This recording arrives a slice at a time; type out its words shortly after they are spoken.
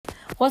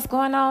What's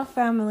going on,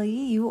 family?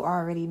 You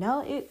already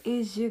know it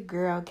is your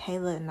girl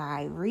Kayla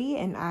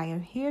Nairi, and I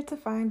am here to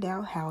find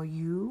out how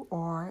you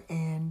are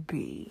and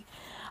be.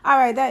 All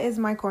right, that is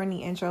my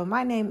corny intro.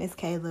 My name is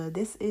Kayla.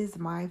 This is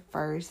my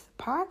first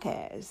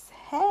podcast.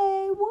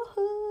 Hey,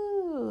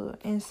 woohoo!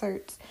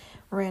 Insert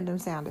random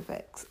sound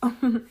effects.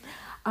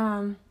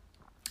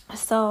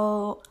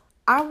 So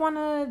I want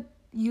to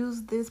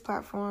use this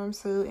platform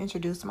to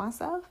introduce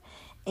myself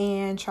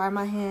and try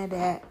my hand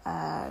at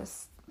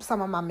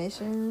some of my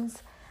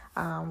missions,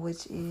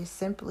 which is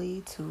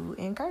simply to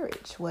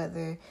encourage,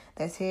 whether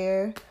that's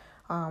here,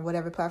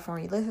 whatever platform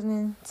you're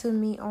listening to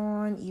me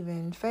on,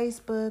 even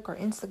Facebook or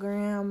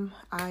Instagram.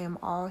 I am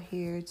all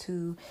here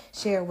to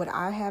share what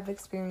I have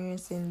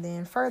experienced, and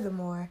then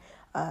furthermore,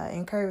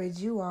 encourage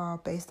you all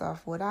based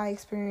off what I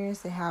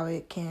experienced and how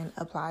it can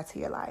apply to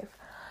your life.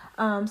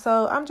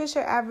 So I'm just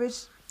your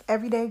average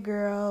everyday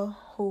girl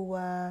who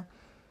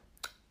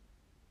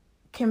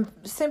can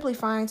simply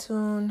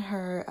fine-tune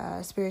her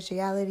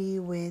spirituality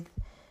with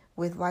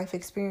life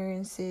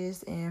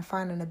experiences and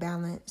finding a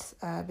balance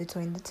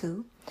between the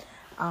two.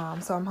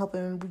 So I'm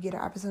hoping we get an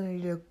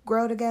opportunity to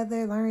grow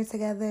together, learn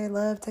together,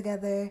 love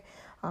together.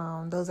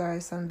 Those are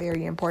some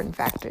very important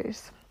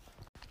factors.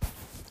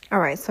 All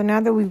right, so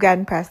now that we've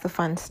gotten past the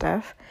fun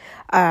stuff,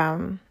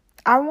 I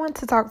want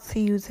to talk to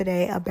you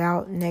today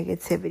about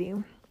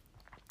negativity.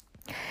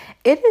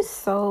 It is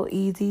so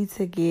easy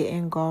to get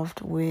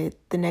engulfed with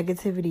the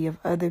negativity of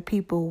other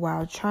people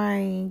while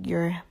trying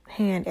your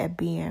hand at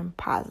being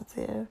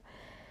positive.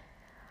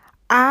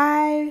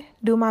 I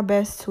do my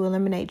best to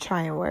eliminate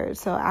trying words.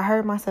 So I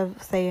heard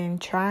myself saying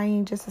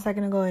trying just a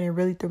second ago, and it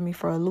really threw me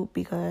for a loop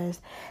because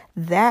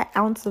that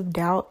ounce of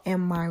doubt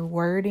in my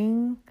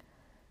wording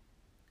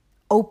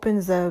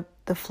opens up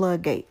the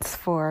floodgates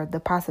for the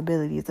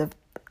possibilities of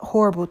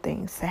horrible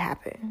things to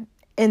happen.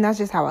 And that's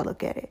just how I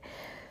look at it.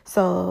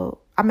 So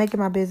I make it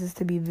my business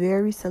to be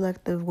very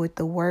selective with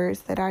the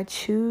words that I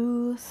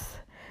choose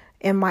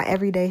in my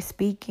everyday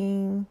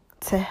speaking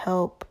to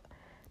help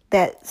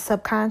that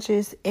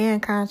subconscious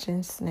and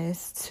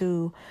consciousness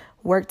to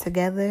work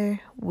together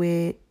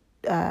with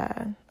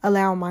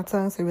allowing my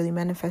tongue to really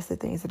manifest the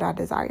things that I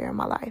desire in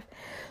my life.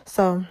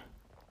 So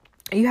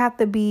you have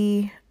to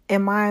be,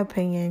 in my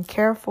opinion,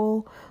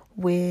 careful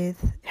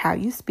with how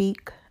you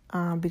speak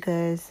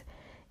because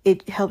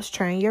it helps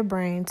train your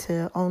brain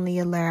to only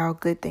allow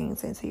good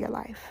things into your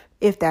life,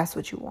 if that's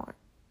what you want.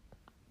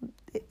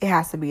 It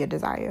has to be a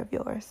desire of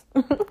yours.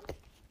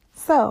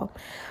 So,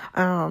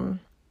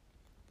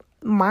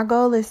 my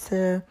goal is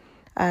to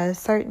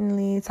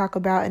certainly talk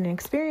about an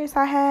experience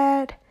I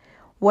had,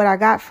 what I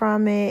got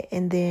from it,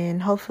 and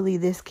then hopefully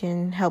this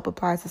can help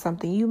apply to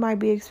something you might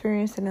be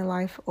experiencing in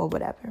life or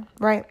whatever,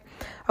 right?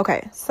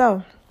 Okay,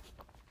 so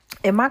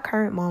in my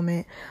current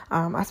moment,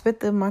 I spent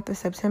the month of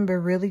September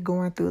really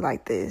going through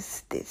like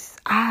this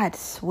odd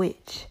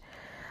switch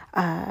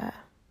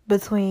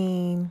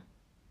between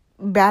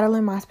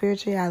battling my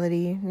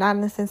spirituality, not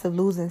in the sense of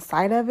losing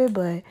sight of it,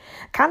 but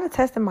kind of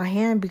testing my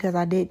hand because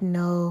I didn't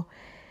know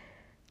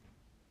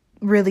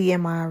really,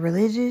 am I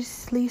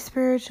religiously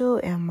spiritual?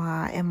 Am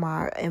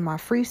I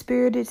free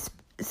spirited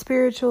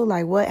spiritual?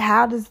 Like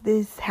how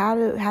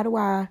do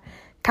I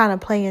kind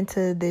of play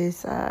into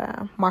this,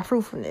 my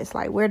fruitfulness?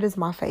 Like, where does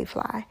my faith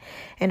lie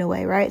in a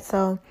way, right?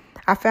 So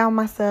I found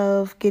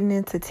myself getting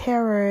into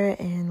terror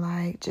and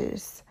like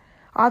just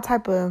all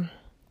type of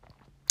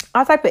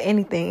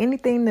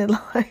anything that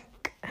like,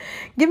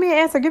 give me an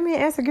answer.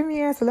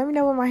 Let me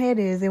know what my head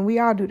is. And we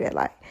all do that,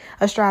 like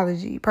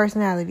astrology,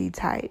 personality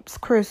types,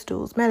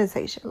 crystals,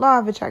 meditation, law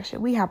of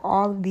attraction. We have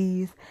all of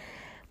these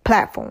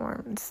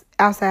platforms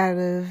outside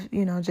of,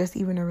 just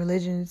even a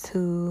religion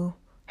to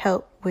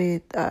help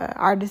with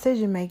our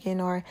decision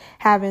making or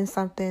having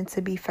something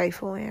to be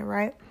faithful in,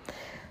 right?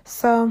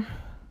 So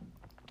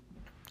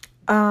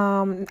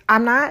I'm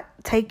not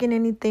taking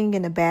anything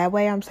in a bad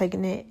way. I'm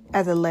taking it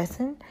as a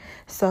lesson.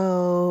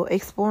 So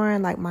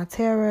exploring like my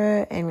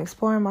terror and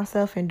exploring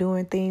myself and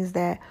doing things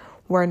that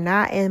were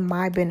not in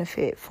my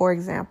benefit. For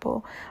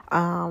example,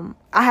 I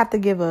have to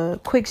give a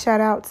quick shout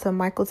out to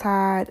Michael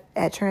Todd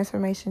at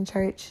Transformation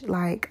Church.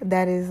 Like,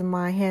 that is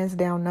my hands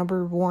down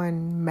number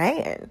one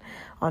man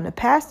on the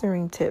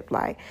pastoring tip.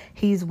 Like,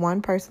 he's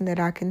one person that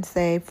I can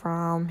say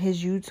from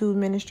his YouTube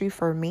ministry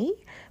for me,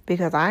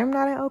 because I'm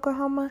not in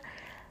Oklahoma,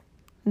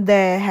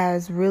 that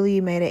has really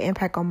made an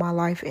impact on my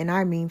life, and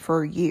I mean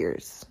for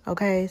years.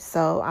 Okay,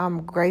 so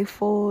I'm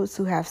grateful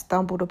to have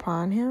stumbled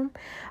upon him.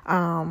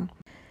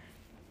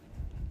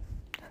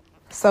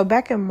 So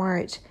back in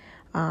March,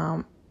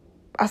 I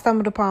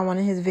stumbled upon one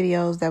of his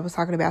videos that was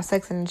talking about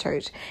sex in the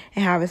church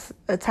and how it's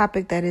a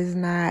topic that is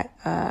not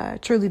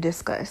truly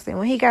discussed. And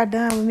when he got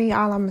done with me,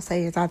 all I'm gonna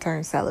say is I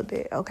turned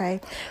celibate. Okay.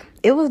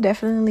 It was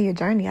definitely a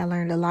journey. I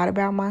learned a lot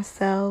about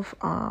myself.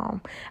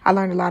 I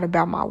learned a lot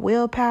about my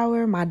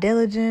willpower, my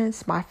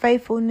diligence, my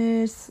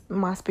faithfulness,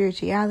 my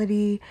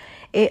spirituality.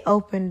 It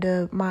opened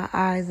up my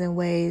eyes in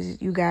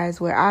ways, you guys,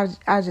 where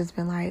I just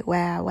been like,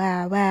 wow.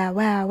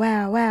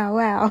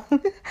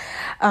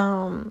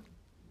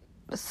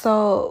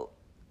 So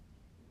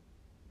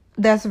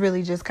that's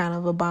really just kind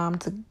of a bomb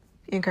to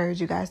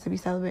encourage you guys to be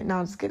celibate. No,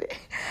 I'm just kidding.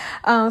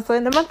 So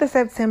in the month of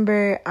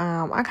September,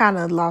 I kind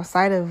of lost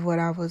sight of what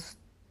I was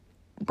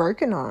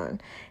working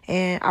on,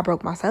 and I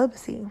broke my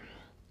celibacy.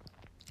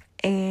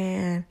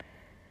 And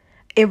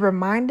it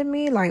reminded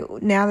me, like,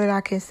 now that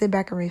I can sit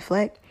back and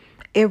reflect,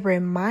 it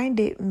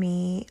reminded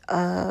me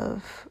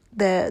of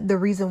the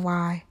reason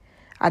why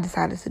I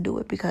decided to do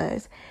it.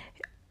 Because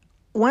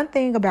one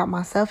thing about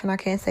myself, and I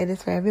can't say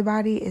this for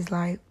everybody, is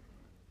like,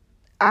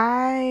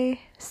 I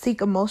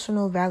seek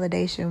emotional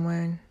validation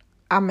when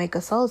I make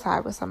a soul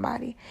tie with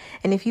somebody.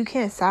 And if you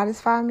can't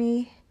satisfy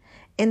me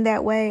in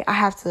that way, I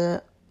have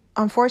to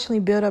unfortunately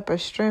build up a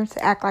strength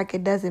to act like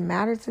it doesn't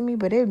matter to me,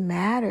 but it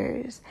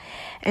matters.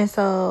 And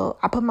so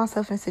I put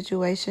myself in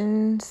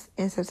situations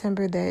in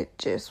September that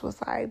just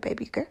was like,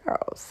 baby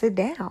girl, sit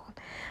down.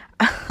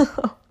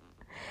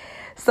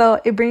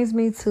 So it brings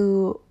me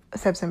to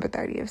September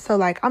 30th. So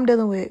like, I'm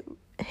dealing with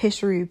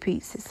history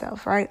repeats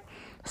itself, right?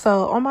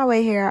 So on my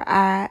way here,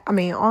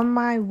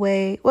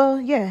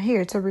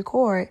 here to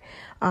record,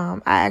 I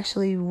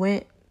actually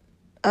went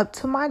up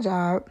to my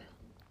job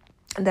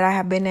that I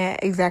have been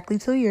at exactly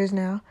 2 years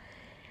now.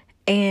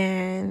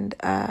 And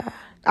I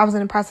was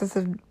in the process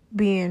of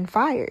being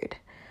fired.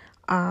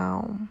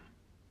 And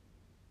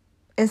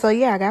so,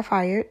 I got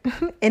fired.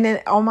 And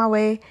then on my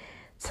way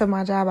to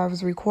my job, I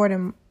was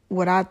recording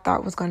what I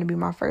thought was going to be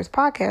my first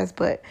podcast,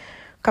 but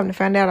come to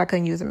find out I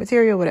couldn't use the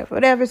material,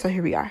 whatever. So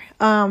here we are.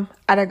 I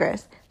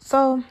digress.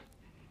 So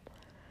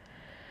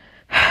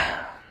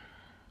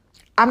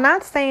I'm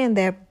not saying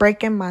that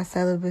breaking my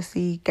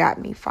celibacy got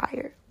me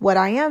fired. What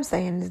I am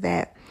saying is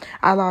that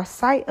I lost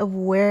sight of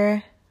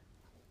where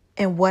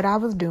and what I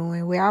was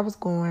doing, where I was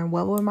going,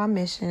 what were my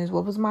missions,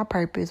 what was my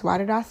purpose, why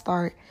did I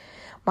start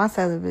my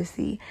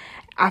celibacy.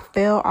 I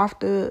fell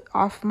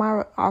off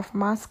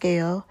my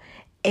scale,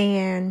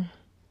 and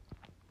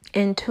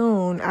in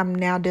tune, I'm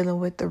now dealing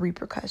with the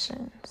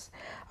repercussions.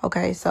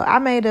 Okay, so I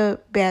made a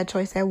bad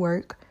choice at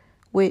work,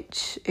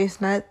 which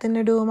is nothing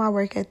to do with my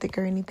work ethic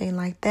or anything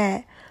like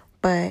that,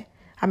 but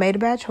I made a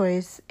bad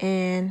choice,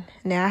 and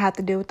now I have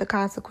to deal with the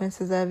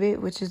consequences of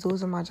it, which is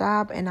losing my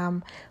job, and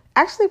I'm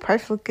actually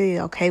perfectly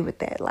okay with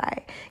that.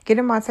 Like,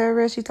 getting my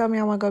terrorist, she told me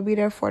I want to go be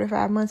there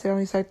 45 months. It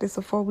only started this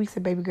for 4 weeks,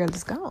 and baby girl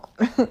is gone.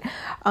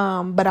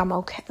 But I'm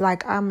okay.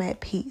 Like, I'm at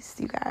peace,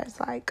 you guys.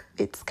 Like,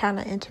 it's kind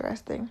of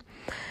interesting.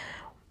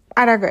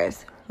 I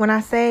digress. When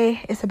I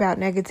say it's about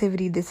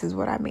negativity, this is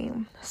what I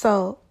mean.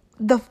 So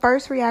the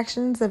first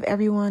reactions of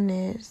everyone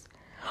is,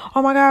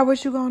 oh my God,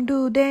 what you gonna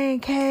do? Dang,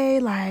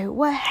 Kay, like,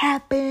 what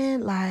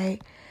happened?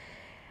 Like,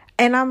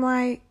 and I'm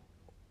like,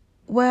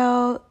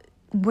 well,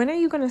 when are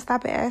you gonna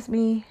stop and ask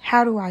me,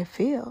 how do I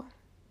feel?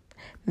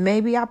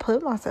 Maybe I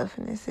put myself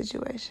in this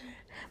situation.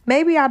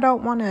 Maybe I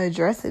don't want to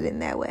address it in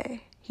that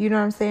way. You know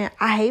what I'm saying?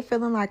 I hate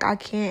feeling like I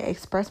can't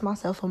express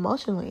myself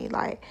emotionally.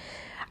 Like,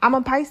 I'm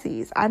a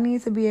Pisces. I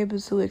need to be able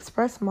to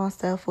express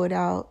myself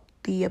without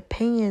the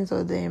opinions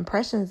or the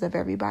impressions of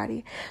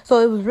everybody.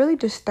 So it was really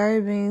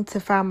disturbing to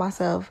find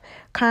myself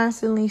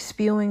constantly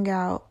spewing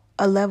out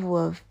a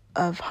level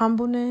of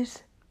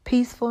humbleness,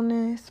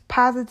 peacefulness,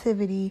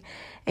 positivity,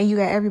 and you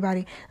got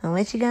everybody, and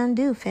what you gonna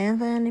do? Fan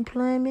for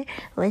unemployment?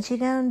 What you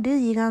gonna do?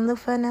 You gonna look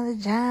for another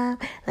job?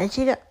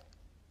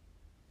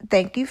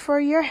 Thank you for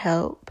your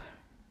help,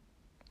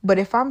 but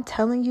if I'm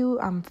telling you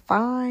I'm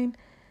fine,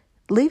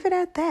 leave it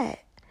at that.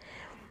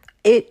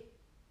 It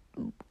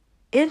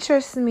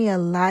interests me a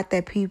lot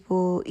that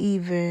people,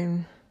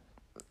 even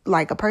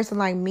like a person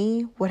like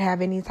me, would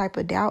have any type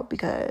of doubt,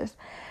 because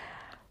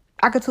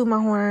I could toot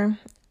my horn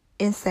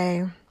and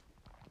say,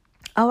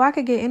 oh, I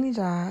could get any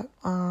job.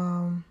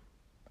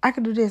 I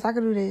could do this,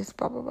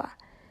 blah, blah, blah.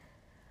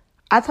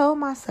 I told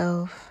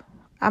myself,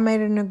 I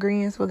made an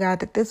agreement with God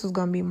that this was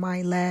going to be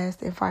my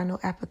last and final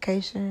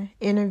application,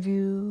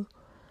 interview.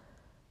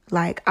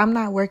 Like, I'm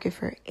not working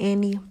for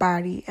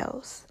anybody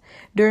else.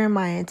 During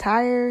my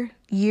entire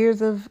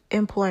years of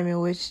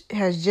employment, which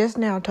has just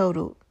now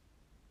totaled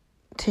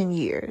 10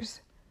 years,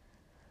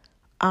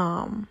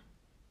 in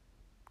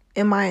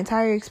my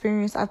entire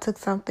experience, I took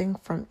something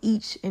from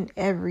each and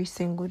every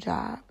single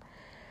job.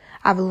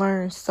 I've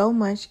learned so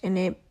much, and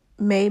it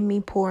made me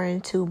pour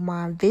into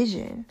my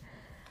vision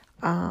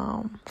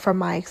from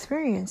my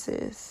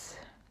experiences.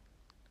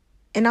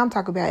 And I'm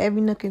talking about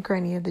every nook and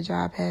cranny of the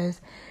job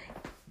has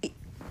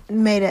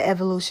made an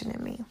evolution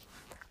in me.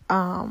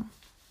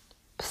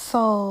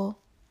 So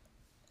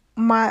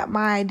my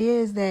idea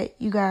is that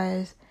you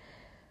guys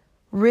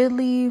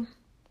really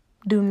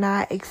do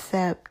not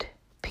accept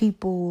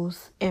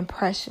people's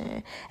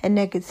impression and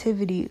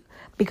negativity,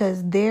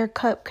 because their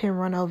cup can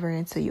run over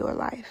into your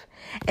life.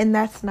 And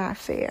that's not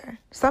fair.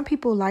 Some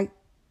people like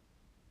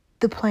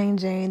the plain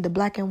Jane, the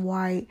black and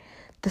white,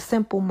 the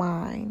simple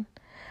mind.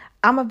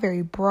 I'm a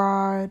very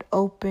broad,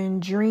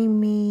 open,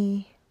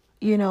 dreamy,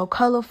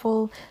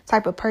 colorful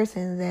type of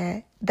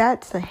person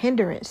that's a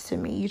hindrance to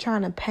me. You're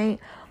trying to paint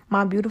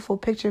my beautiful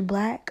picture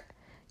black.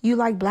 You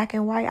like black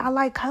and white. I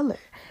like color.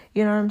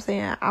 You know what I'm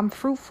saying? I'm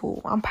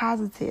fruitful. I'm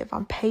positive.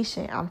 I'm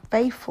patient. I'm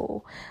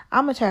faithful.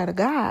 I'm a child of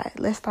God.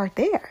 Let's start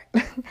there.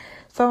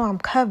 So I'm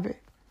covered.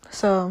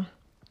 So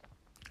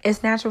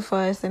it's natural for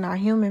us in our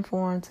human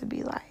form to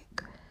be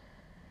like,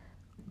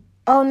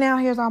 oh, now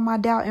here's all my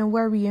doubt and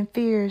worry and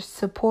fears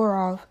to pour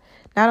off,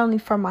 not only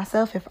for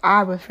myself if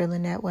I were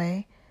feeling that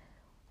way,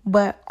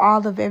 but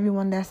all of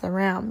everyone that's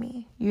around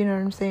me. You know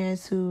what I'm saying?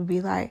 To be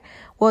like,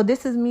 well,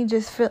 this is me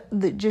just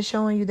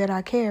showing you that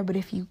I care. But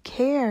if you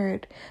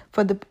cared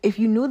if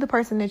you knew the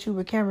person that you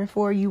were caring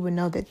for, you would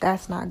know that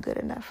that's not good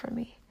enough for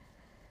me.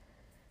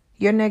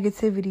 Your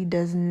negativity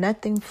does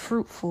nothing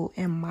fruitful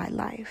in my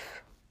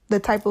life. The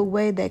type of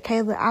way that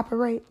Kayla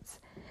operates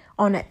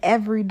on an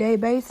everyday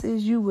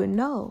basis, you would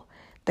know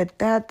that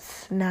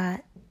that's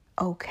not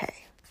okay.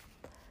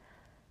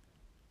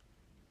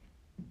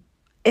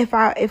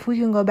 If we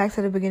can go back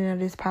to the beginning of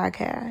this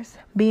podcast,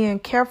 being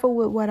careful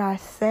with what I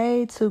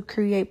say to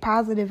create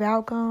positive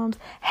outcomes,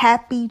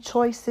 happy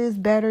choices,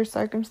 better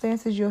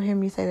circumstances. You'll hear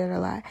me say that a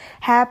lot.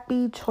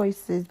 Happy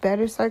choices,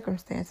 better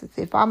circumstances.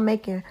 If I'm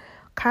making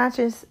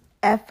conscious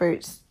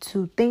efforts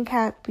to think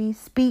happy,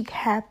 speak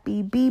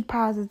happy, be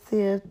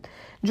positive,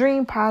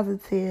 dream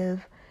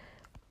positive,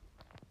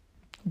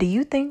 do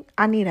you think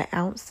I need an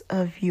ounce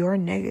of your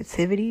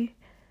negativity,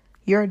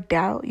 your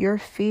doubt, your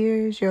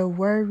fears, your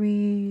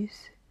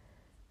worries,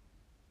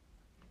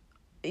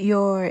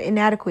 your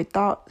inadequate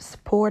thoughts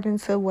poured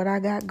into what I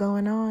got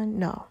going on?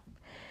 No.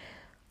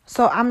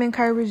 So I'm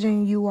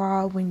encouraging you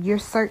all, when you're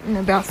certain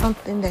about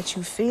something that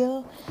you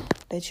feel,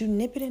 that you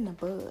nip it in the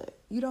bud.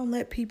 You don't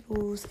let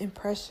people's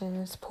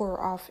impressions pour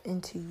off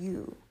into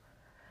you.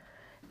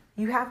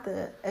 You have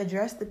to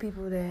address the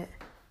people that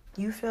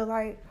you feel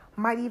like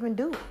might even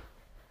do it.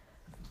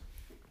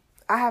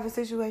 I have a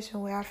situation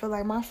where I feel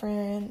like my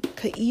friend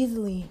could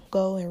easily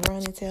go and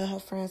run and tell her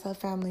friends, her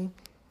family,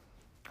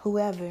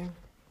 whoever,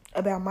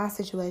 about my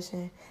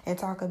situation and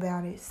talk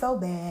about it so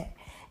bad,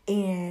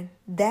 and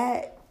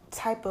that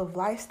type of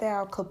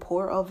lifestyle could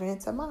pour over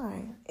into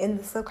mine in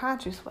the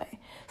subconscious way.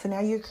 So now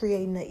you're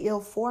creating an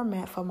ill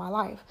format for my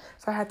life.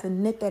 So I have to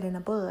nip that in the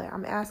bud.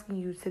 I'm asking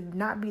you to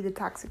not be the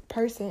toxic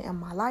person in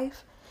my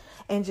life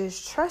and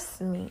just trust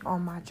me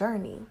on my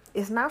journey.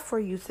 It's not for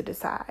you to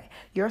decide.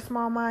 Your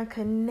small mind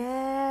can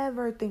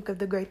never think of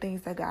the great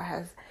things that God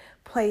has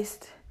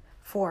placed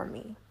for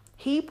me.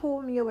 He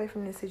pulled me away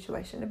from this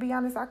situation. To be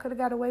honest, I could have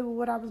got away with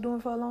what I was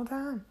doing for a long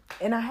time.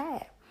 And I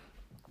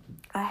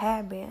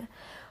had been.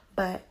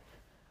 But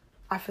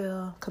I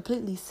feel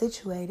completely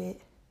situated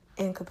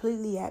and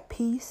completely at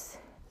peace.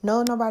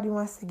 No, nobody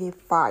wants to get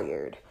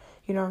fired.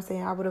 You know what I'm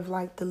saying? I would have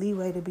liked the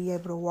leeway to be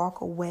able to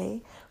walk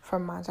away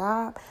from my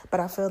job.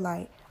 But I feel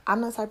like I'm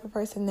the type of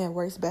person that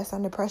works best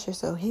under pressure.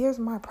 So here's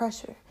my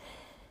pressure.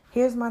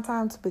 Here's my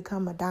time to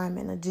become a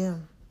diamond, a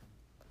gem.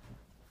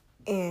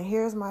 And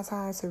here's my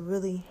time to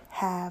really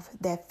have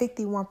that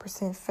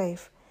 51%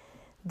 faith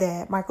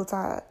that Michael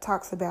Todd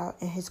talks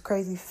about in his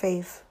Crazy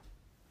Faith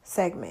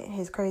segment,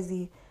 his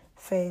Crazy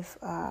Faith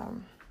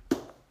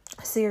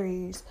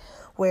series,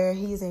 where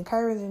he's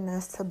encouraging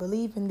us to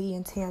believe in the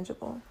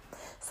intangible.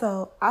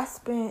 So I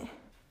spent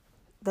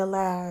the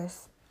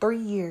last 3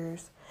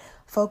 years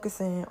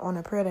focusing on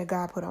a prayer that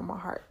God put on my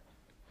heart,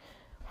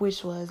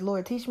 which was,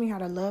 Lord, teach me how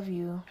to love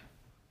you.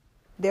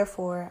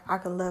 Therefore, I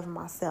can love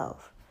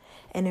myself.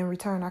 And in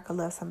return, I could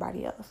love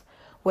somebody else.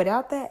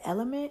 Without that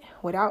element,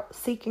 without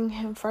seeking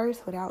him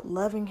first, without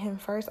loving him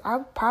first, I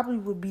probably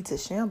would be to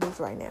shambles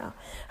right now.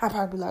 I'd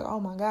probably be like, oh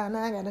my God,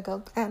 now I got to go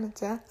plan a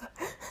job.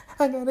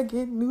 I got to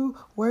get new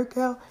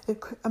workout.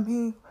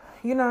 You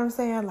know what I'm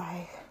saying?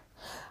 Like,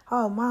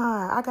 oh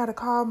my, I got to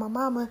call my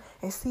mama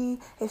and see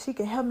if she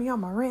can help me on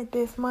my rent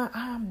this month.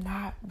 I'm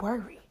not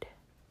worried.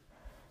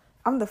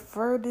 I'm the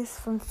furthest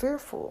from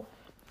fearful.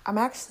 I'm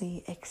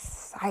actually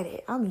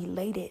excited. I'm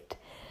elated.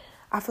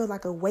 I feel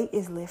like a weight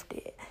is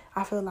lifted.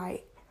 I feel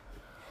like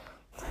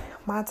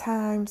my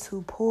time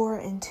to pour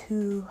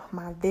into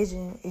my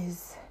vision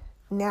is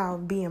now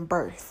being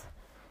birthed.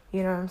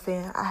 You know what I'm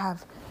saying? I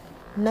have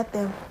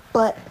nothing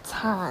but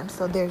time.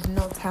 So there's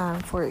no time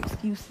for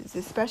excuses,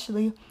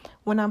 especially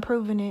when I'm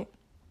proving it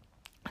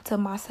to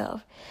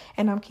myself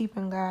and I'm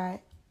keeping God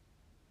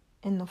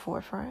in the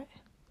forefront.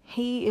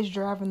 He is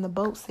driving the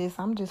boat, sis.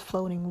 I'm just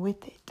floating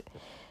with it.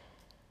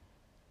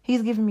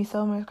 He's giving me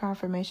so much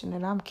confirmation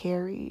that I'm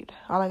carried.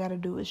 All I got to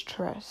do is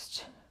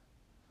trust.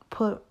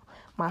 Put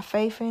my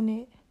faith in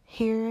it,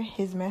 hear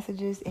his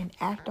messages, and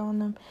act on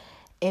them.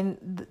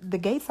 And the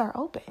gates are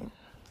open.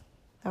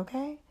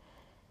 Okay?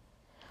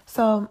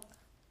 So,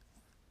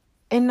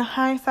 in the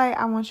hindsight,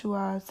 I want you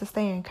all to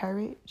stay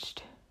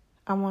encouraged.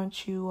 I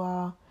want you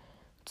all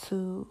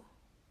to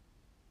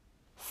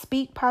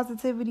speak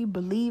positivity,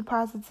 believe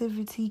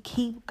positivity,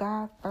 keep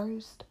God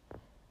first.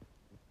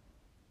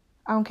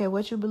 I don't care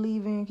what you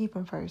believe in, keep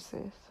him first,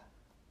 sis.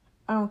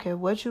 I don't care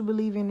what you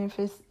believe in, if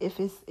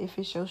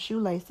it's your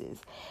shoelaces.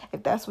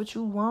 If that's what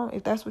you want,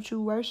 if that's what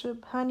you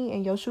worship, honey,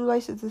 and your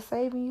shoelaces is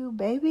saving you,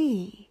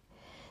 baby,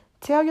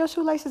 tell your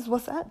shoelaces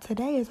what's up.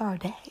 Today is our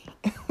day.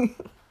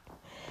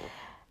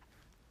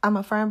 I'm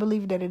a firm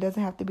believer that it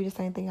doesn't have to be the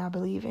same thing I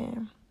believe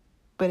in,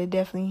 but it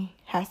definitely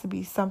has to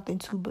be something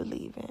to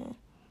believe in.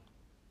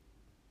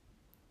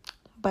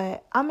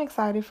 But I'm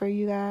excited for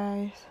you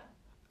guys.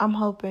 I'm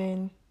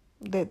hoping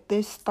that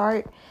this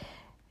start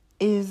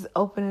is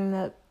opening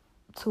up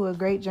to a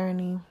great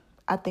journey.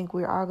 I think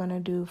we're all going to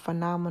do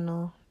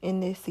phenomenal in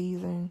this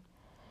season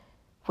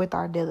with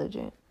our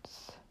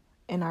diligence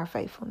and our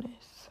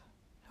faithfulness.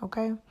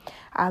 Okay?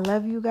 I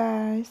love you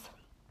guys.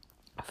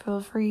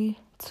 Feel free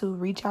to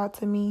reach out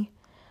to me.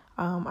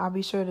 I'll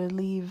be sure to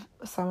leave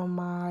some of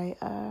my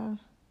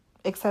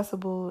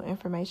accessible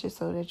information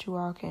so that you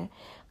all can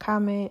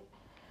comment,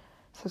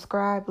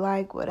 subscribe,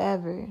 like,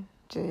 whatever.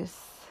 Just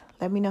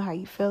let me know how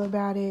you feel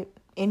about it.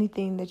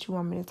 Anything that you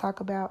want me to talk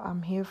about,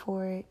 I'm here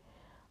for it.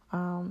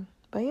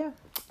 But yeah,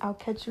 I'll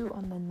catch you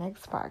on the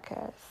next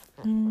podcast.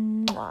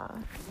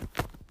 Mwah.